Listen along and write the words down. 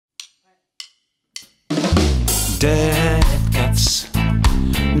Dead cats,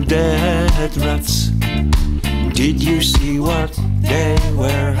 dead rats. Did you see what they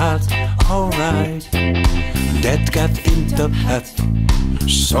were at? Alright. Dead cat in the hat,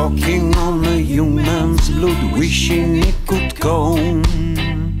 sucking on a young man's blood, wishing it could go.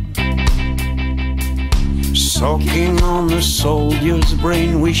 Sucking on a soldier's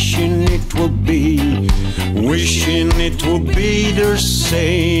brain, wishing it would be the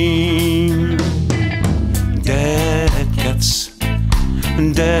same. Dead cats,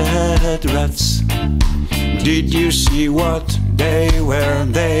 dead rats. Did you see what they were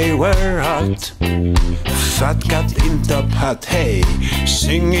at? Fat cat in top hat, hey,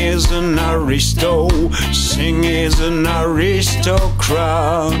 sing is an aristo, sing is an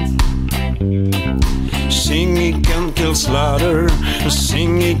aristocrat. Sing he can kill slaughter,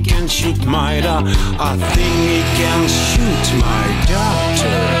 sing he can shoot my da, I think he can shoot my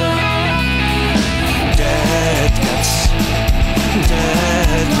daughter. Dead cats,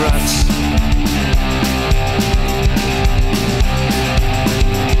 dead rats.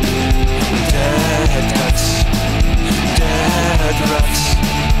 Dead cats, dead rats.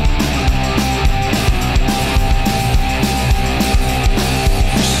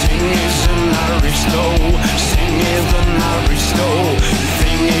 Sing is an aristo, sing is an aristo,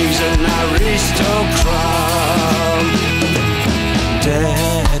 thing is an aristocrat.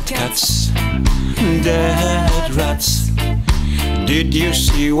 Dead cats, dead rats. Did you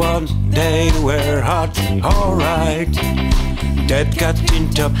see what they were at? Alright. Dead cat in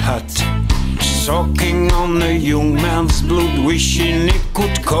top hat, sucking on a young man's blood, wishing it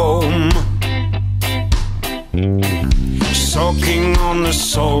could come. Sucking on a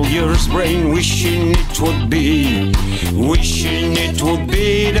soldier's brain, wishing it would be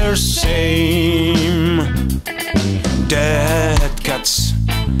the same. Dead cats,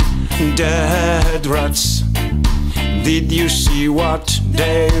 dead rats. Did you see what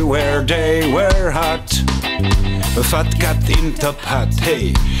they were at? A fat cat in top hat,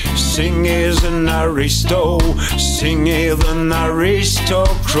 hey, sing is an aristo, sing is an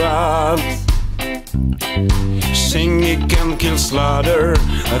aristocrat. Sing he can kill slaughter,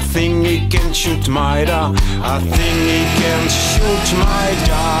 I think he can shoot my da, I think he can shoot my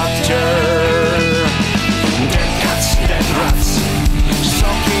daughter. Dead cats, dead rats,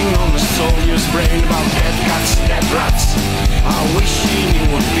 sucking on the soldier's brain about dead cats, dead rats. I wish he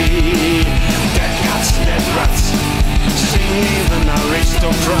would be dead cats, dead rats. Sing even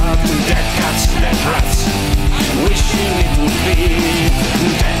aristocrat, dead cats, dead rats. Wishing it would be